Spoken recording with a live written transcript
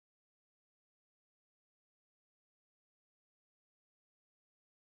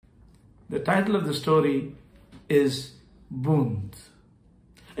The title of the story is Boond.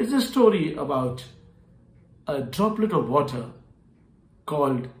 It's a story about a droplet of water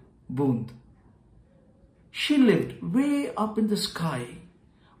called Boond. She lived way up in the sky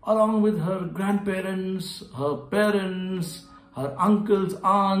along with her grandparents, her parents, her uncles,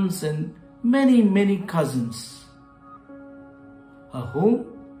 aunts and many cousins. Her home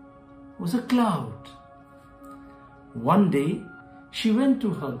was a cloud. One day she went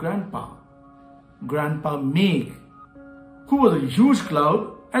to her Grandpa Meg, who was a huge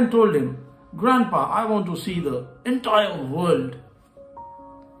cloud, and told him, "Grandpa, I want to see the entire world."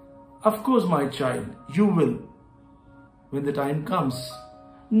 "Of course, my child, you will, when the time comes."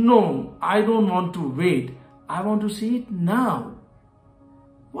 "No, I don't want to wait. I want to see it now."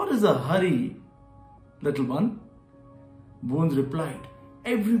 "What is the hurry, little one?" Boond replied,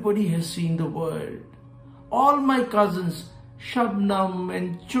 "Everybody has seen the world. All my cousins, Shabnam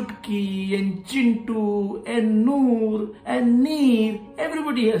and Chutki and Chintu and Noor and Neer,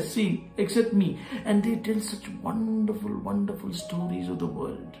 everybody has seen except me. And they tell such wonderful stories of the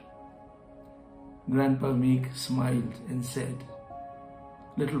world." Grandpa Meg smiled and said,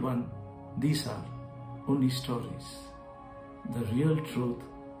 "Little one, these are only stories. The real truth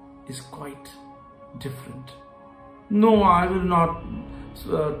is quite different." "No, I will not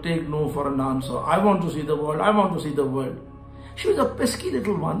take no for an answer. I want to see the world. I want to see the world." She was a pesky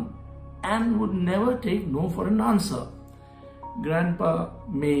little one and would never take no for an answer. Grandpa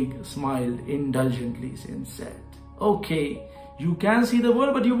Meg smiled indulgently and said, "Okay, you can see the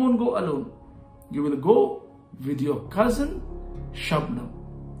world, but you won't go alone. You will go with your cousin Shabnam."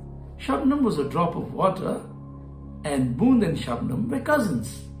 Shabnam was a drop of water and Boond and Shabnam were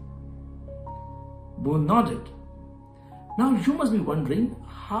cousins. Boond nodded. Now you must be wondering,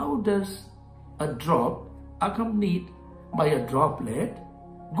 how does a drop accompanied by a droplet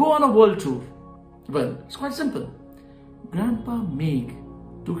go on a world tour? Well, it's quite simple. Grandpa Meg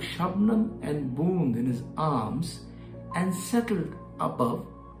took Shabnam and Boond in his arms and settled above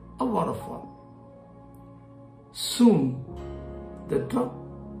a waterfall. Soon the drop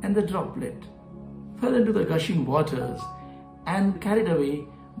and the droplet fell into the gushing waters and carried away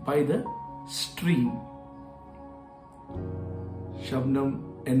by the stream. Shabnam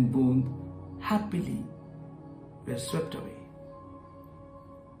and Boond happily were swept away.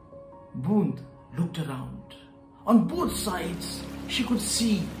 Boond looked around. On both sides she could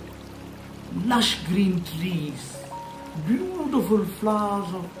see lush green trees, beautiful flowers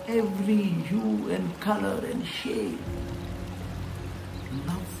of every hue and color and shade.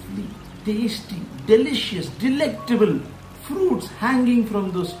 Lovely, tasty, delicious, delectable fruits hanging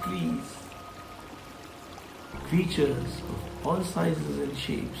from those trees. Creatures of all sizes and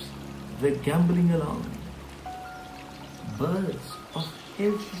shapes were gamboling along. Birds of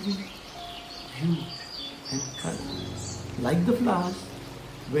every hue and color, like the flowers,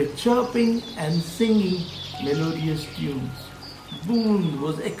 were chirping and singing melodious tunes. Boond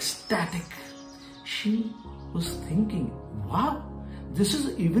was ecstatic. She was thinking, "Wow, this is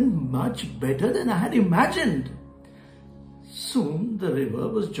even much better than I had imagined." Soon the river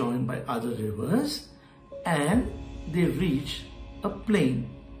was joined by other rivers and they reached a plain.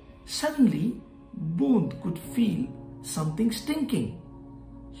 Suddenly, Boond could feel something stinking.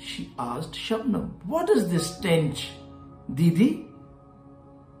 She asked Shabnam, "What is this stench, Didi?"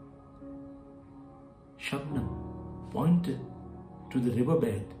 Shabnam pointed to the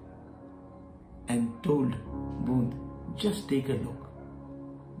riverbed and told Boond, "Just take a look."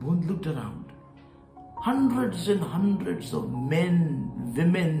 Boond looked around. Hundreds and hundreds of men,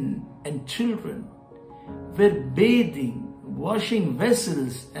 women and children were bathing, washing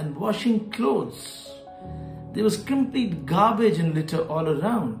vessels and washing clothes. There was complete garbage and litter all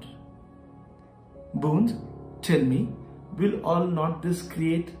around. "Boond, tell me, will all not this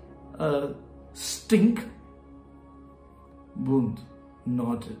create a stink?" Boond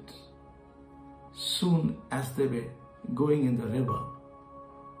nodded. Soon as they were going in the river,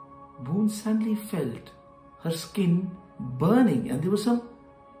 Boond suddenly felt her skin burning and there was some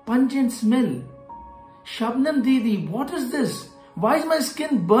pungent smell. "Shabnam Didi, what is this? Why is my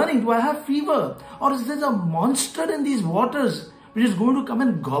skin burning? Do I have fever? Or is there a monster in these waters which is going to come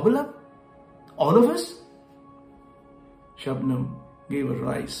and gobble up all of us?" Shabnam gave a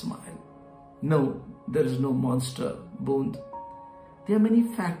wry smile. "No, there is no monster, Boond. There are many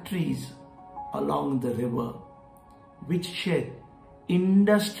factories along the river which shed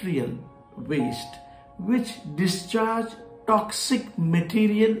industrial waste, which discharge toxic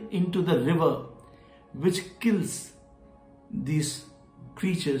material into the river, which kills these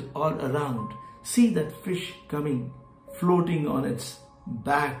creatures all around. See that fish coming, floating on its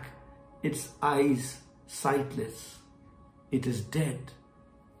back its eyes sightless. It is dead.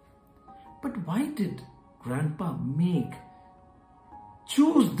 But why did Grandpa Meg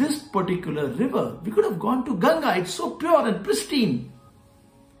choose this particular river? We could have gone to Ganga. It's so pure and pristine.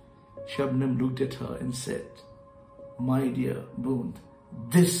 Shabnam looked at her and said, "My dear Boond,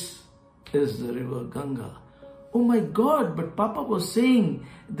 this is the river Ganga." "Oh my God, but Papa was saying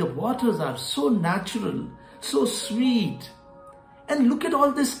the waters are so natural, so sweet. And look at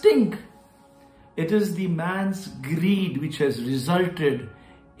all this stink." It is the man's greed which has resulted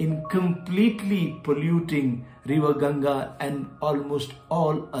in completely polluting River Ganga and almost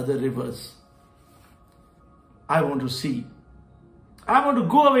all other rivers. I want to see. I want to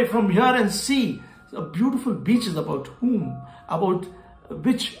go away from here and see the beautiful beaches about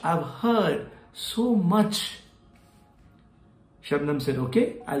which I've heard so much. Shabnam said, "Okay,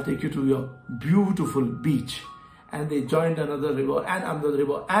 I'll take you to your beautiful beach." And they joined another river and another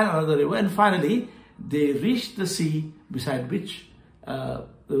river and another river. And finally, they reached the sea beside which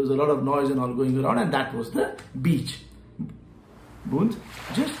there was a lot of noise and all going around. And that was the beach. Boond,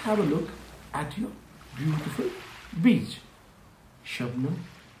 just have a look at your beautiful beach. Shabnam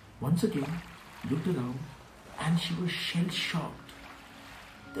once again looked around and she was shell-shocked.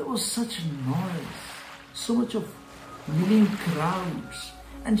 There was such noise, so much of milling crowds,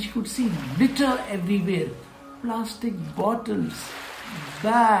 and she could see litter everywhere. Plastic bottles,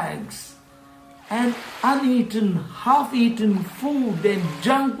 bags, and uneaten, half-eaten food and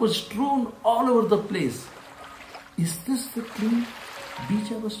junk was strewn all over the place. Is this the clean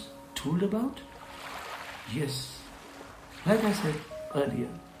beach I was told about? Yes, like I said earlier,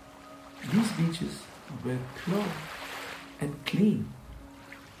 these beaches were pure and clean,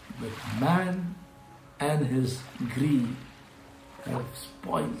 but man and his greed have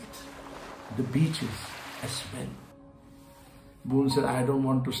spoiled the beaches as well. Boond said, "I don't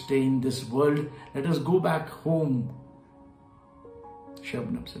want to stay in this world. Let us go back home."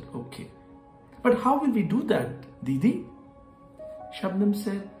 Shabnam said, "Okay. But how will we do that, Didi?" Shabnam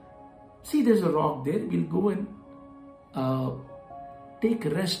said, "See, there's a rock there. We'll go and take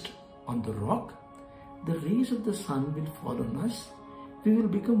rest on the rock. The rays of the sun will fall on us. We will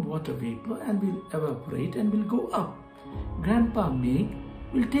become water vapor and we'll evaporate and we'll go up. Grandpa Meg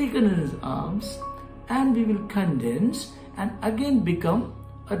will take us in his arms and we will condense and again become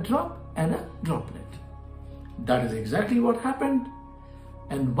a drop and a droplet." That is exactly what happened.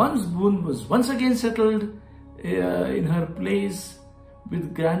 And once Boond was once again settled in her place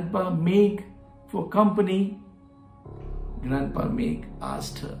with Grandpa Meg for company, Grandpa Meg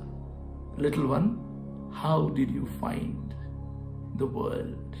asked her, "Little one, how did you find the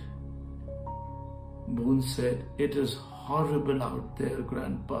world?" Boond said, "It is horrible out there,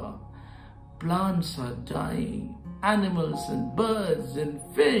 Grandpa. Plants are dying, animals and birds and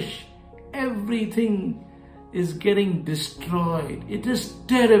fish, everything is getting destroyed. It is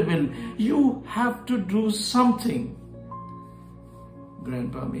terrible. You have to do something."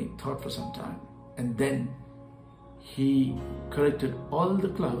 Grandpa Meg thought for some time and then he collected all the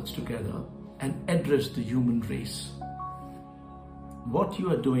clouds together and addressed the human race. "What you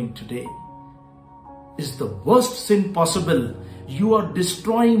are doing today is the worst sin possible. You are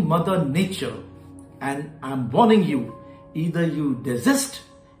destroying Mother Nature, and I'm warning you, either you desist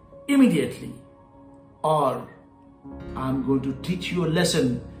immediately or I'm going to teach you a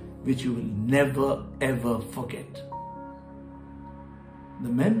lesson which you will never ever forget." The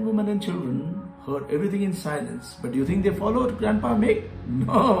men, women and children heard everything in silence. But do you think they followed Grandpa Meg?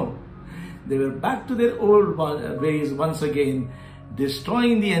 No. They were back to their old ways once again,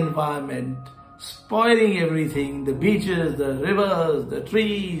 destroying the environment, spoiling everything, the beaches, the rivers, the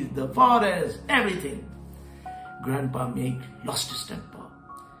trees, the forests, everything. Grandpa Meg lost his temper.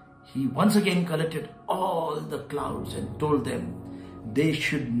 He once again collected all the clouds and told them, "There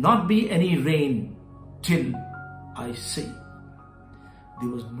should not be any rain till I say." There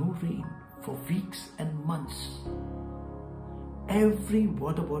was no rain for weeks and months. Every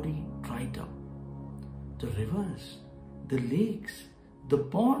water body dried up. The rivers, the lakes, the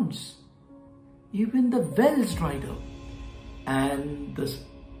ponds, even the wells dried up. And the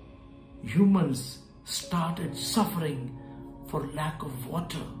humans started suffering for lack of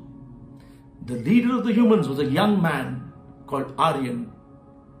water. The leader of the humans was a young man called Aryan.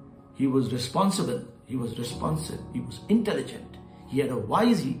 He was responsible, he was responsive, he was intelligent. He had a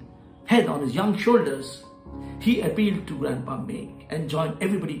wise head on his young shoulders. He appealed to Grandpa Meg and joined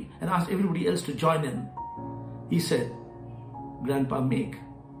everybody and asked everybody else to join in. He said, "Grandpa Meg,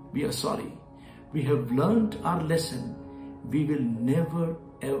 we are sorry. We have learned our lesson. We will never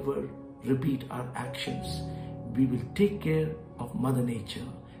ever repeat our actions. We will take care of Mother Nature.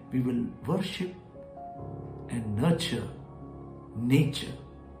 we will worship and nurture nature.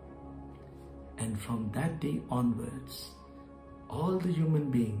 And from that day onwards, all the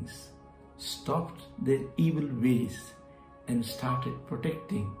human beings stopped their evil ways and started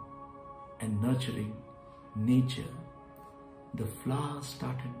protecting and nurturing nature. The flowers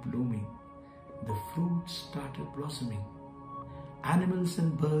started blooming, the fruits started blossoming, animals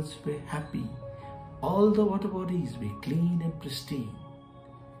and birds were happy, all the water bodies were clean and pristine.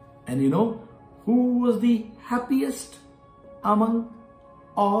 And you know who was the happiest among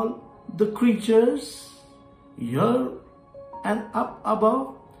all the creatures here and up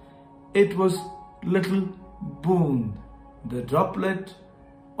above? It was little Boond, the droplet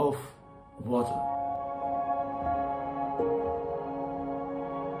of water.